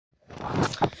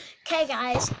Okay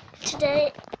guys,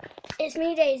 today it's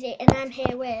me Daisy and I'm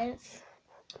here with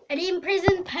an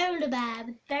imprisoned polar bear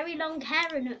with very long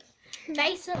hair and a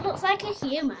face that looks like a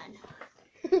human.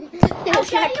 I'll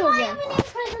show you why I'm an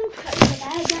imprisoned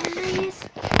polar bear, guys.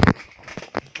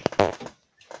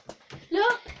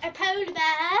 Look, a polar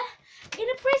bear in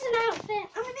a prison outfit.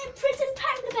 I'm an imprisoned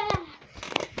polar bear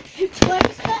who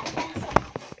twerks their ass off.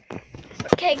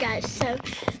 Okay guys, so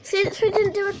since we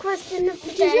didn't do a question of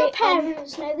the day, does your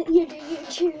parents know that you do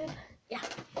YouTube? Yeah.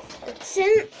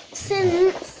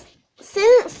 Since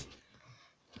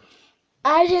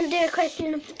I didn't do a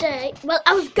question of the day, well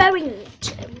I was going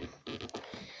to,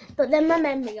 but then my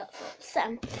memory got full.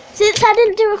 So since I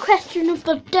didn't do a question of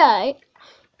the day,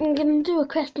 I'm gonna do a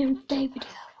question of the day video.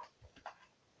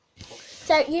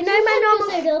 So you know my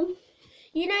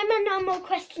normal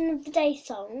question of the day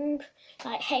song,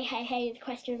 like hey hey hey, the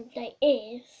question of the day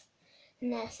is,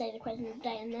 and then I say the question of the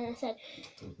day, and then I said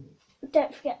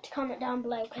don't forget to comment down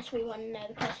below because we want to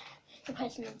know the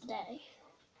question of the day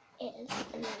is,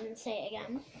 and then say it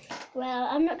again. Well,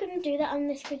 I'm not going to do that on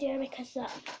this video because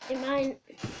it might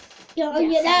Get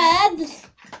on your nerves.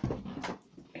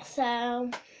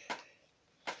 So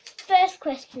first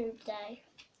question of the day,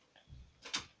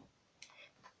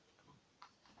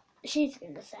 she's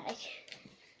going to say,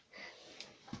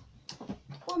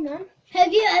 come on.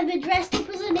 Have you ever dressed up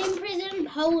as an imprisoned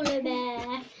polar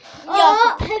bear?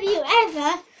 Or have you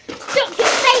ever stuck your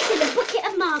face in a bucket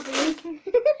of marbles?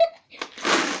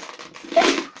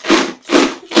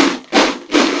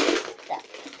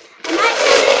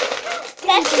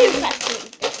 There's two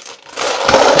questions.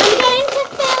 I'm going to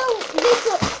fill this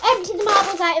up, empty the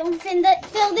marbles out and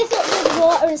fill this up with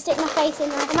water and stick my face in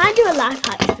there. I might do a life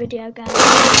hack video, guys.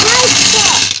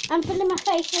 Nice stop! I'm filling my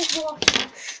face with water.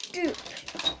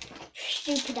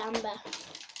 Stupid Amber.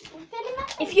 I'm filling my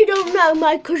face. If you don't know,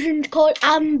 my cousin's called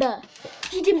Amber.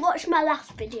 You didn't watch my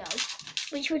last video,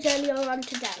 which was earlier on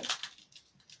today.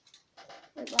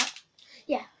 Wait, what?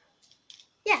 Yeah.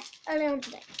 Yeah, earlier on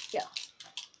today. Yeah.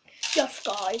 Yes,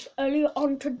 guys, earlier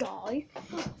on today.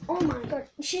 Oh my god,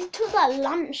 she took that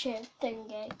lampshade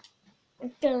thingy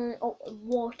and filling it up with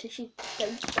water. She's so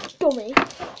dummy.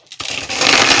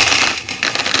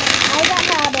 I got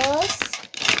marbles.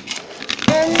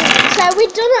 So we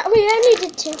only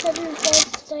did 2 questions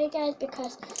today, guys,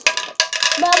 because,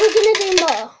 well, we're going to do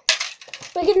more.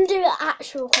 We're going to do an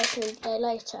actual question of the day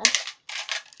later.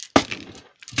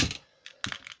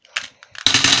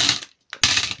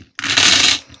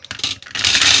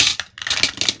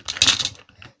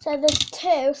 So there's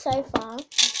 2 so far.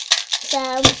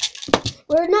 So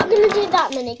we're not going to do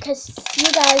that many because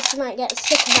you guys might get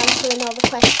sick of answering all the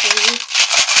questions.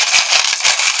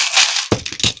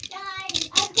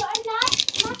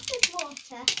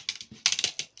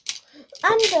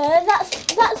 Amber, that's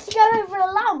to go over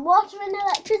a lamp. Water and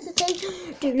electricity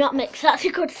do not mix. That's a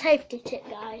good safety tip,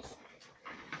 guys.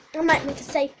 I might make a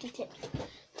safety tip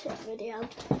video.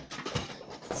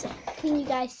 So, can you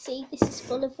guys see? This is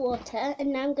full of water,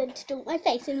 and now I'm going to dunk my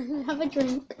face in and have a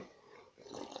drink.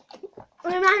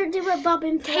 We might do a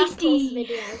bobbing for Tasty apples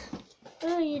video.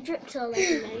 Oh, you dripped all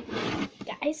over me,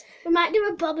 guys. We might do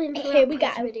a bobbing for Here we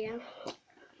apples go. video.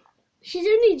 She's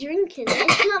only drinking it.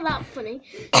 It's not that funny.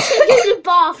 She's gonna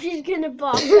barf. She's gonna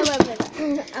barf. Go over.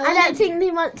 I don't think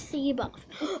they want to see you barf.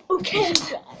 Okay,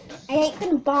 guys. I ain't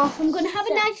gonna barf. I'm gonna have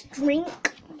a nice drink.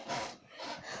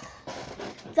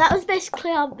 That was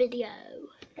basically our video.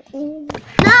 No!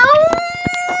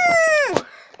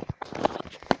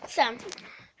 So,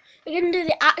 we're going to do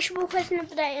the actual question of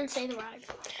the day and say the word.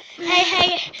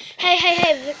 Hey.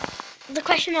 The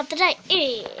question of the day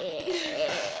is...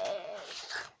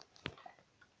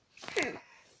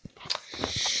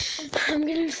 I'm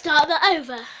going to start that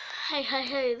over.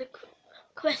 Hey. The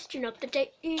question of the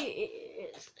day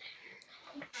is...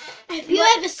 Have you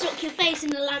ever stuck your face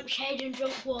in a lampshade and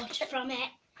drunk water from it?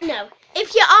 No.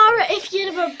 If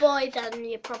you're a boy, then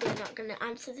you're probably not going to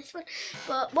answer this one.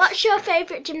 But what's your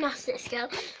favourite gymnastics skill?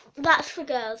 That's for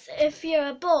girls. If you're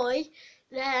a boy,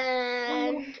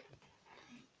 then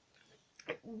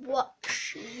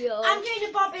what's your... I'm doing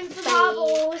a bobbing for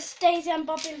marbles. Daisy, I'm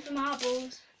bobbing for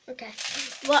marbles. Okay.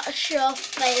 What's your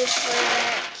favourite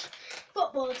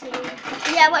football team?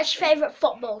 Yeah, what's your favourite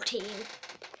football team?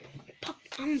 Pop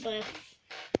Amber.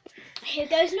 Here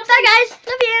goes nothing. Bye guys,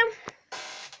 love you.